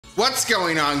What's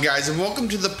going on, guys, and welcome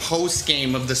to the post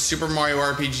game of the Super Mario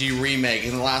RPG remake.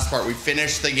 In the last part, we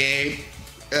finished the game,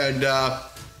 and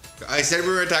I said we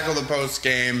were gonna tackle the post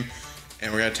game,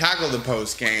 and we're gonna tackle the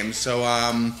post game. So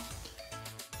now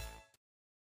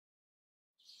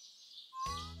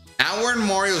we're in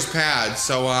Mario's pad.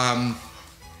 So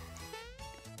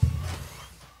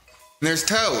there's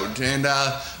Toad, and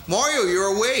Mario,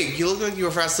 you're awake. You look like you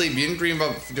were fast asleep. You didn't dream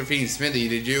about defeating Smithy,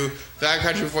 did you? I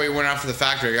got you before you went out for the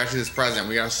factory. I got you this present.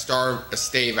 We got a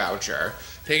stay voucher.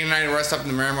 Taking a night to rest up in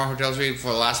the Miramar Hotel Suite for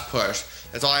the last push.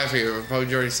 That's all I have for you.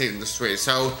 Probably already stayed in the suite.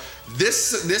 So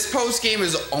this post game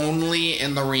is only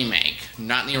in the remake,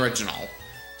 not in the original.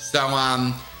 So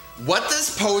what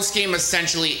this post game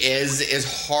essentially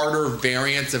is harder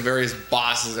variants of various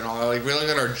bosses and all. Like, we look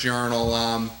at our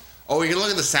journal. Oh, we can look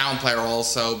at the sound player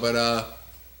also, but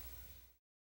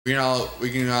you know, we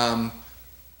can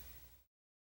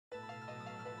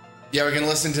yeah, we can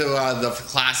listen to the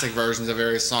classic versions of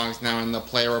various songs now in the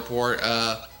player report.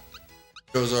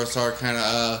 Those are kind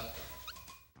of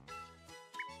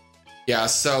yeah.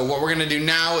 So what we're gonna do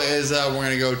now is we're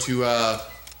gonna go to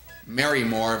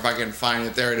Marymore, if I can find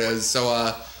it. There it is.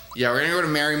 So yeah, we're gonna go to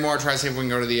Marymore, try to see if we can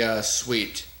go to the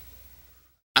suite.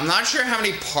 I'm not sure how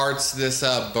many parts this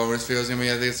bonus video is gonna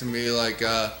be. I think it's gonna be like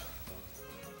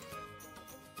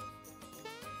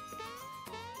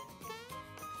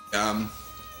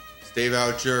stay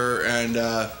voucher, and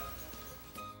so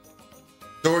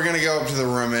we're gonna go up to the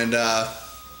room, and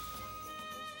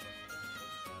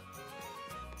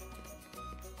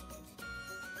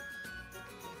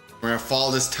we're gonna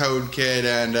follow this Toad kid,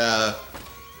 and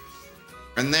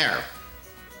in there.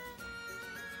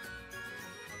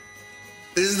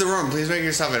 This is the room. Please make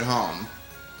yourself at home.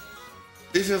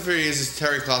 Please feel free to use this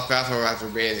terry cloth bathrobe after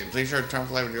bathing. Please try to turn off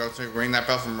the light when you go upstairs. Ring that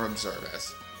bell from room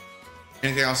service.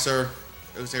 Anything else, sir?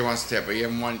 It looks like he wants a tip, but you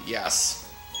haven't won. Yes.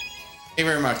 Thank you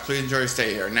very much. Please enjoy your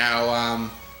stay here. Now,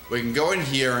 we can go in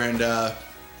here and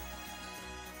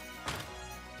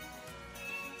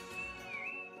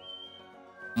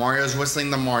Mario's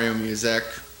whistling the Mario music.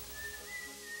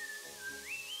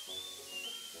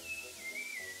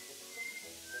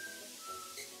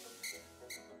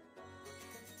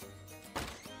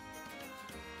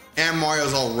 And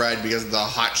Mario's all red because of the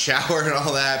hot shower and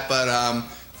all that, but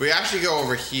if we actually go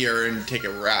over here and take a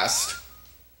rest.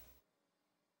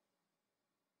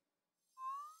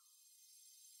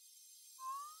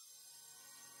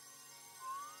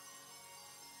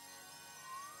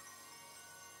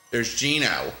 There's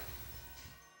Gino.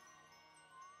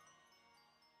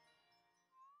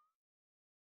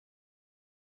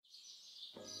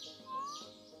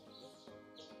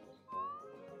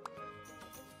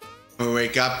 We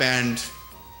wake up and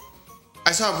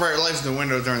I saw bright lights in the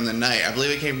window during the night. I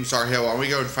believe it came from Star Hill. Why don't we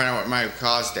go and find out what might have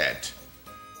caused it?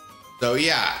 So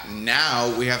yeah, now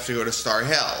we have to go to Star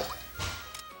Hill.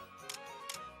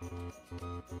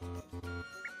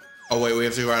 Oh wait, we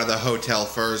have to go out of the hotel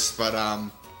first, but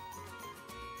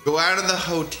go out of the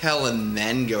hotel and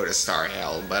then go to Star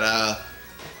Hill, but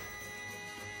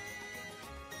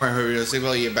alright, here we go. Sleep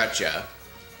well, you betcha.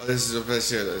 Oh, this is a place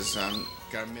here. There's got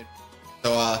a mid.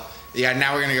 So yeah,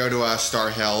 now we're gonna go to Star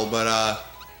Hill, but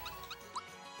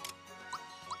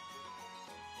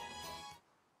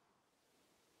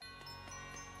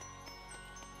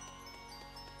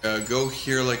go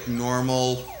here like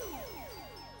normal.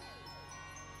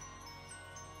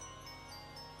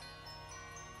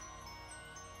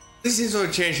 This seems to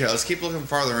have changed here. Let's keep looking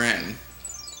farther in.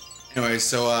 Anyway,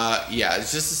 so yeah,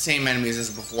 it's just the same enemies as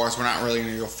before, so we're not really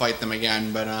gonna go fight them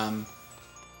again, but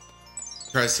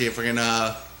try to see if we're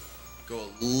gonna go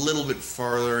a little bit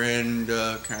farther in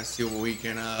to kind of see what we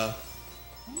can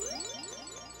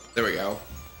there we go,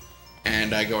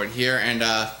 and go in here, and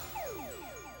oh,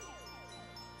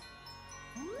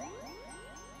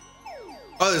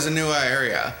 there's a new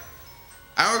area.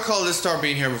 I don't recall this star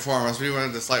being here before. Must be where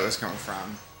this light was coming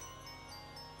from.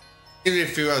 Seems to be a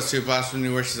few others too. Blast with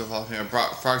new wishes of all here.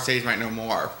 Frog Stage might know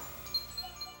more.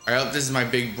 I hope this is my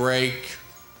big break.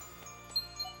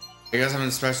 I guess I'm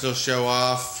in special show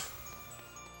off.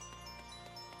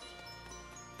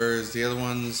 Where's the other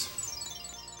ones?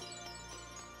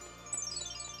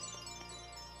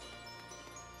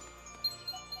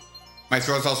 My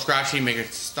throat's all scratchy, make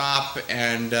it stop,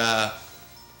 and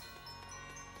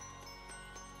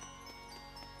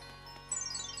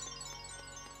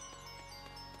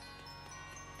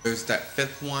there's that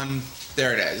fifth one.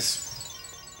 There it is.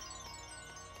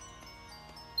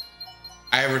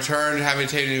 I have returned, having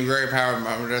taken a great power.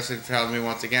 My majestic tells me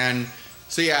once again.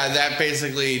 So yeah, that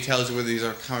basically tells you where these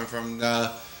are coming from.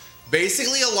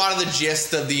 Basically, a lot of the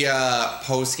gist of the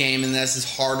post game in this is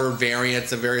harder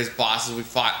variants of various bosses we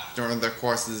fought during the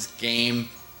course of this game.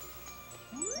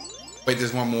 Wait,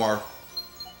 there's one more.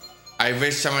 I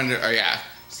wish someone. Oh yeah.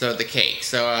 So the cake.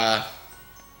 So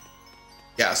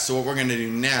yeah. So what we're gonna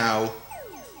do now?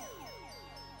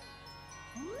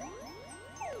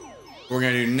 What we're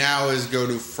gonna do now is go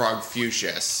to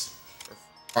Frogfucius.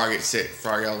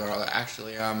 Frog Elder.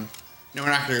 Actually, no, we're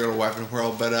not gonna go to Weapon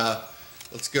World, but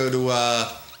let's go to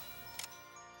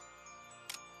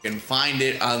you can find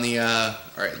it on the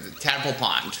alright, the Tadpole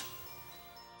Pond.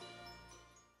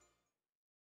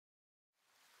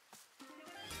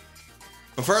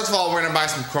 But first of all, we're gonna buy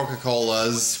some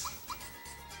Coca-Colas.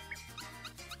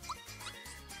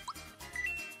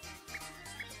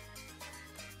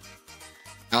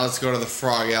 Now let's go to the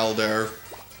Frog Elder.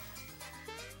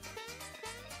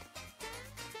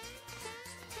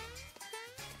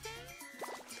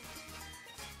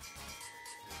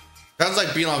 Sounds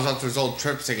like Belome's up to his old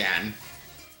trips again.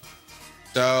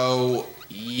 So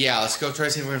yeah, let's go try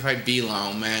to see if we can fight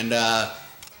Belome. And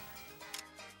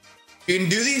you can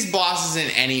do these bosses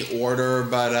in any order,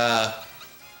 but I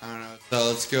don't know. So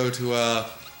let's go to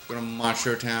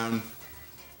Monstro Town.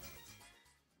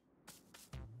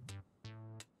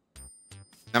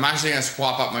 I'm actually gonna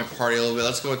swap up my party a little bit.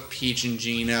 Let's go with Peach and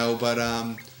Gino, but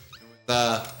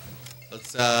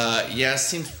let's yeah, it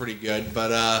seems pretty good,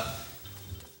 but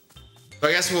so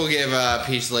I guess we'll give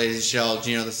Peach the Lazy Shell,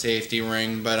 Gino the Safety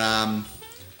Ring, but I'm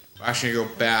actually gonna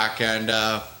go back and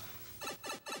now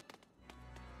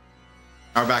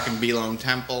we're back in Belome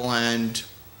Temple, and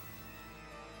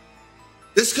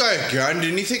this guy a gun?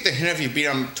 Didn't you take the hint if you beat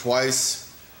him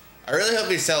twice? I really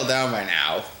hope he settled down by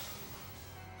now.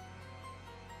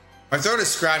 My throat is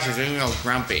scratched, he's making me all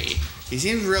grumpy. He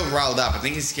seems real riled up. I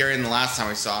think he's scarier than the last time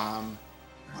we saw him.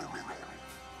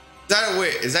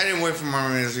 Is that a way from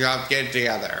our job? Get it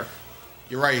together.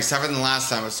 You're right, he's tougher than the last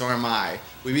time, but so am I.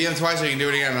 We beat him twice, so we can do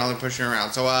it again and only push him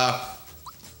around. So,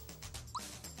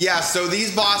 yeah, so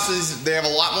these bosses, they have a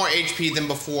lot more HP than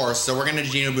before, so we're gonna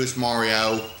Geno boost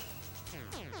Mario.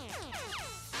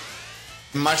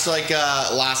 Much like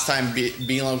last time,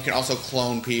 Belome can also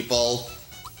clone people.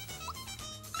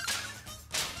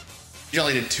 He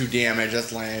only did 2 damage,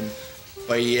 that's lame.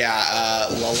 But yeah,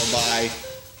 Lullaby.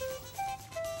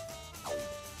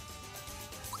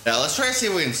 Now let's try to see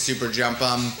if we can super jump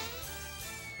him.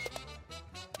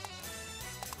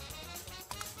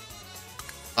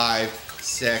 5,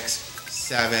 6,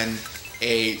 7,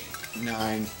 8,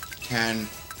 9, 10,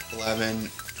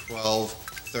 11, 12,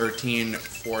 13,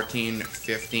 14,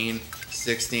 15,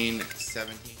 16,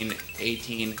 17,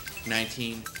 18,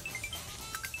 19,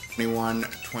 21,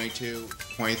 22,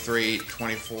 23,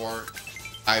 24,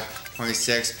 25,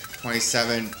 26,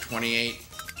 27, 28,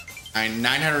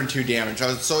 902 damage.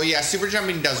 So yeah, super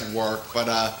jumping does work, but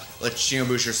let's Geno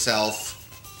boost yourself.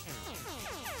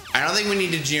 I don't think we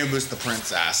need to Geno boost the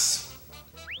princess.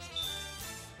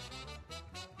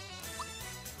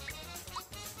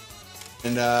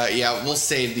 And yeah, we'll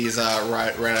save these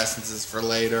red essences for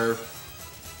later.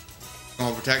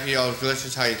 I'll protect you. That's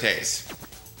just how you taste.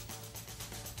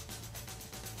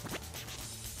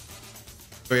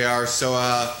 We are so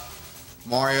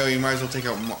Mario, you might as well take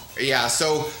out yeah,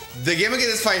 so the gimmick of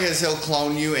this fight is he'll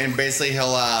clone you, and basically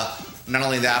he'll not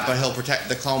only that, but he'll protect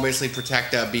the clone, basically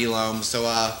protect Belome. So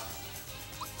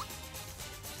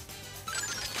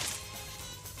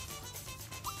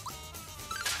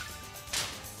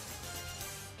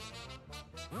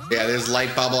yeah, there's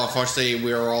light bubble. Unfortunately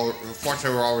we're all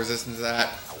resistant to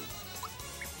that.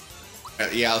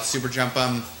 Yeah, let's super jump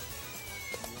him.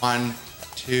 1,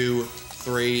 2,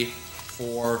 3,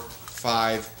 4,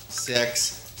 5,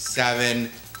 6, 7,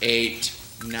 8,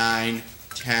 9,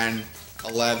 10,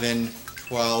 11,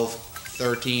 12,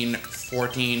 13,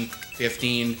 14,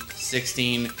 15,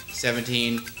 16,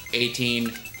 17,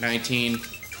 18, 19,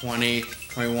 20,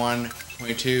 21,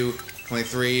 22,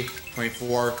 23,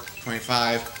 24,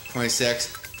 25,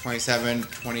 26, 27,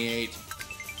 28,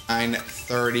 29,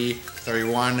 30,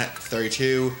 31,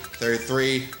 32,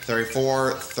 33,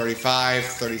 34, 35,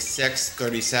 36,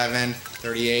 37,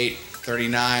 38,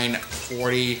 39,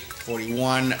 40,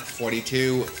 41,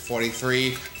 42,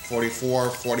 43, 44,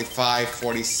 45,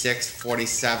 46,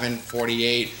 47,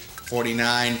 48,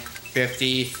 49,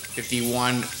 50,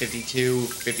 51, 52,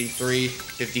 53,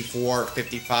 54,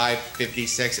 55,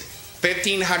 56,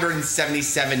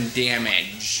 1,577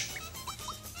 damage.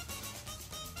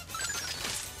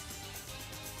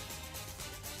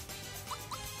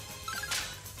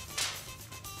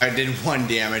 I did 1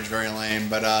 damage, very lame,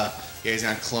 but yeah, he's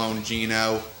gonna clone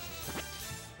Geno.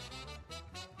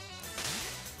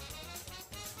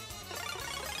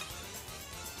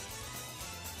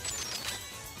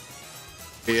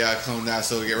 Yeah, clone that,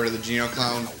 so we'll get rid of the Geno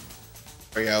clone.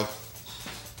 There we go.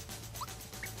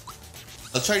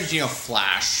 Let's try Geno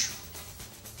Flash.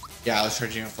 Yeah, let's try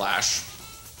Geno Flash.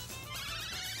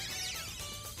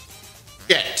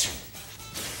 Shit.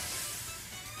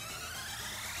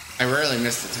 I rarely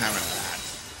miss the time of that.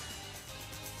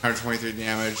 123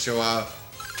 damage, so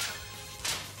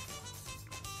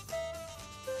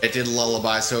it did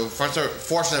lullaby, so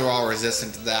fortunately we're all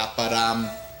resistant to that, but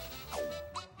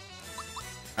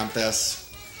this.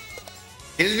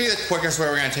 It is be the quickest way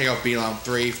we're gonna take out Belome.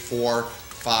 3, 4,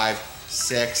 5,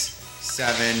 6,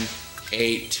 7,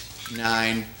 8,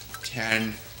 9,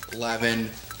 10, 11,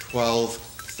 12,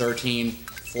 13,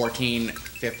 14,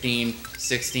 15,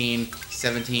 16,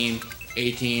 17,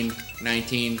 18,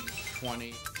 19,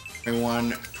 20,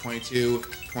 21, 22,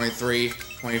 23,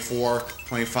 24,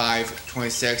 25,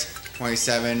 26,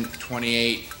 27,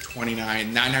 28,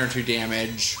 29, 902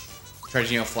 damage. Try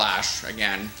Geno Flash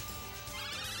again.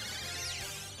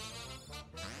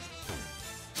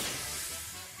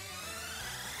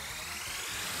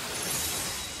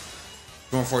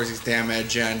 246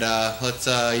 damage, and let's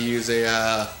use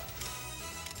a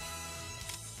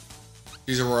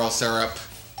royal syrup.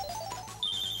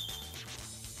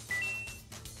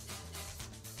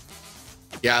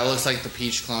 Yeah, it looks like the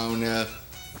Peach clone. I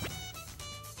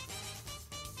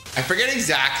forget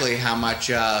exactly how much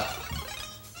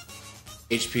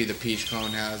HP the Peach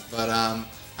clone has, but how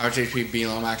much HP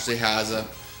Belome actually has.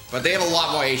 But they have a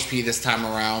lot more HP this time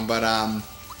around. But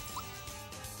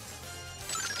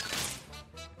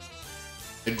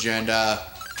agenda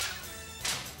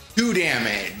 2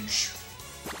 damage.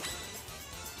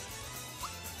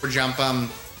 For jump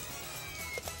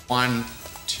 1,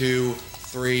 2,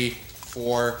 3,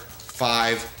 4,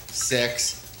 5, 6,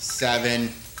 7,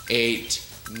 8,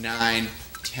 9,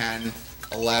 10,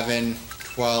 11,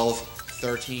 12,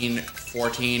 13,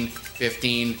 14,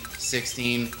 15,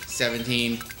 16,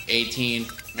 17, 18,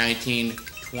 19,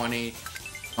 20,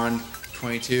 21,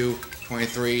 22,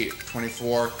 23,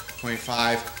 24,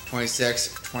 25,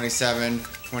 26, 27,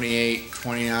 28,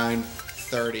 29,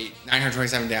 30,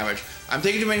 927 damage. I'm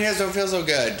taking too many hits, don't feel so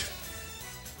good.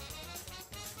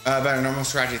 About a normal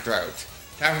scratchy throat.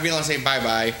 Time for Belome to say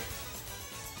bye-bye.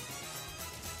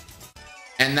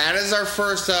 And that is our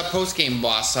first post-game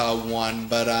boss one,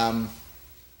 but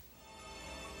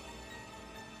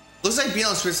looks like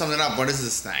Belome screwed something up. What is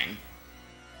this thing?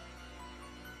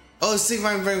 Oh, it's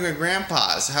my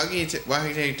grandpa's. How can you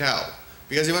tell?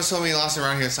 Because he must have told me he lost it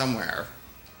around here somewhere.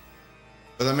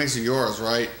 But that makes it yours,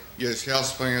 right? You're shell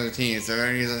splitting of the teens. They're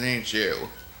gonna use it ain't you.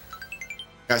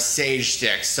 Got Sage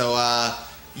Stick. So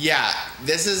yeah,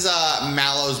 this is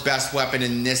Mallow's best weapon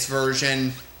in this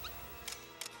version.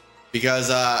 Because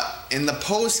in the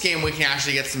post game we can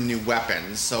actually get some new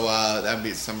weapons. So that'd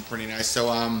be some pretty nice. So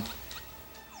now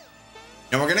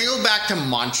we're gonna go back to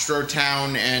Monstro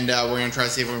Town, and we're gonna try to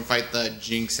see if we can fight the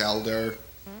Jinx Elder.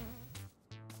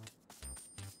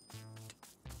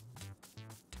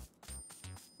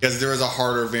 Because there is a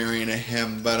harder variant of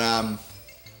him, but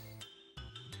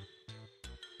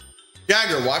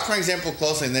Jagger, watch my example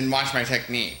closely and then watch my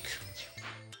technique.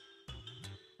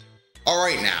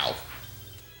 Alright now.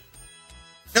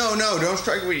 No, don't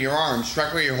strike with your arms,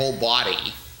 strike with your whole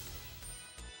body.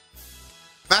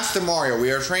 Master Mario,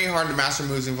 we are training hard to master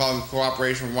moves involving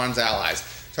cooperation with one's allies.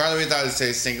 Sorry that we thought it'd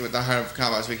say sync with the heart of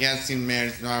combat, so we can't seem to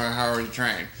manage to know how we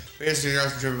train. We just do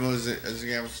some triple moves as a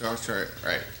game of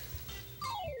right.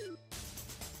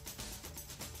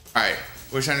 Alright,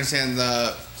 which I understand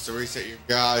so reset your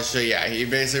gauge. So yeah, he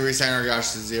basically reset our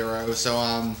gauge to 0.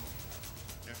 So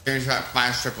here's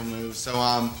 5 triple moves.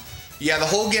 So yeah, the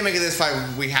whole gimmick of this fight,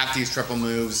 we have to use triple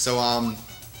moves. So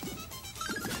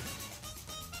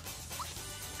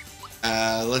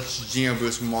let's Geno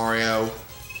boost Mario.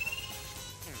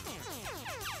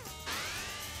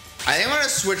 I think I'm gonna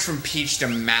switch from Peach to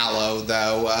Mallow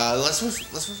though. Let's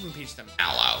switch from Peach to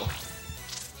Mallow.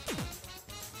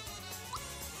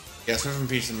 Yeah, switch from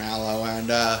Peach to Mallow, and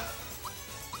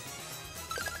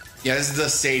yeah, this is the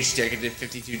Sage Stick. It did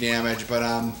 52 damage, but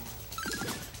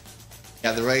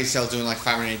yeah, the Ready Cell's doing like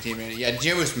 518 minutes. Yeah,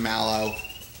 Geno boost Mallow.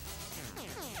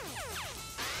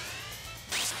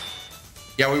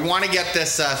 Yeah, we want to get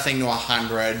this thing to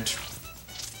 100.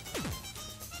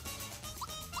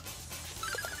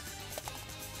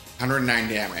 109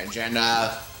 damage, and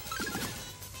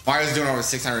Mario's doing over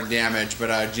 600 damage,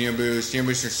 but Geno boost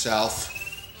yourself.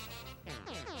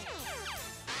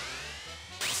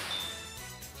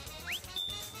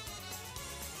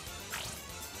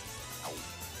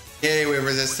 Yay, we have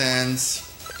resistance.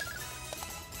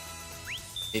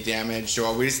 8 damage.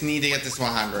 So we just need to get this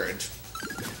 100.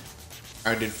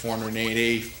 I did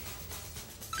 480.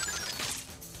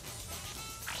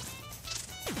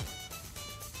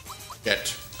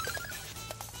 Get.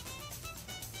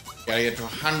 Gotta get to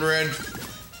 100.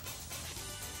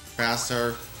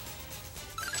 Faster.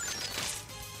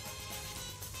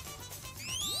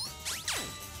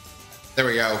 There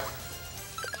we go.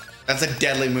 That's a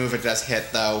deadly move. It does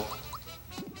hit though.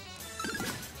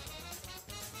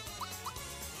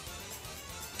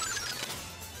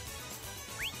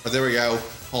 But there we go.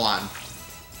 Hold on.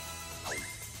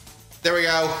 There we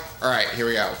go. All right, here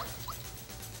we go.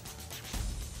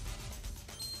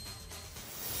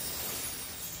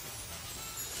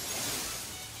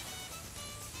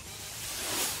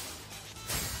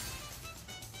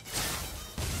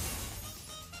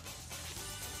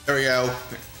 There we go.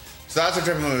 So that's a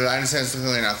triple move. I understand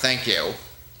something now. Thank you.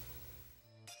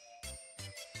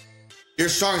 You're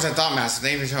strong as I thought, Master.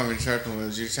 Thank you for telling me triple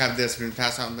moves. You just have this been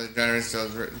passed on by the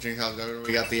generations.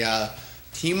 We got the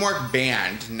teamwork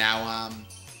band. Now,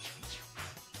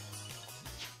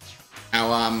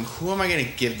 who am I gonna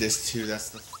give this to? That's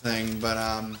the thing. But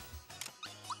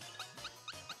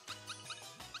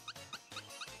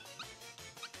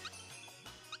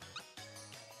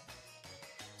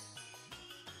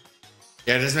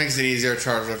yeah, it just makes it easier to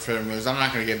charge up for the moves. I'm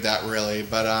not gonna give that really,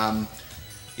 but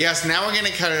yes, now we're gonna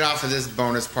cut it off of this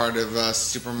bonus part of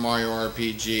Super Mario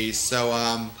RPG. So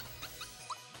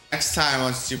next time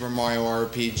on Super Mario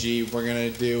RPG, we're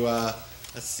gonna do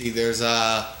let's see, there's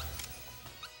hold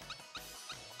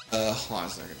on a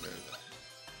second.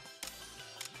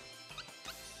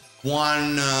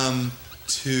 One,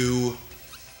 two,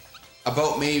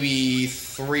 about maybe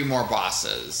 3 more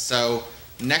bosses. So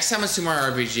next time on Super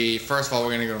Mario RPG, first of all,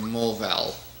 we're gonna go to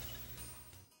Moleville.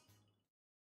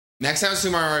 Next time on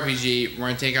Super Mario RPG, we're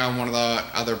gonna take on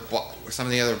some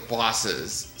of the other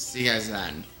bosses. See you guys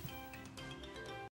then.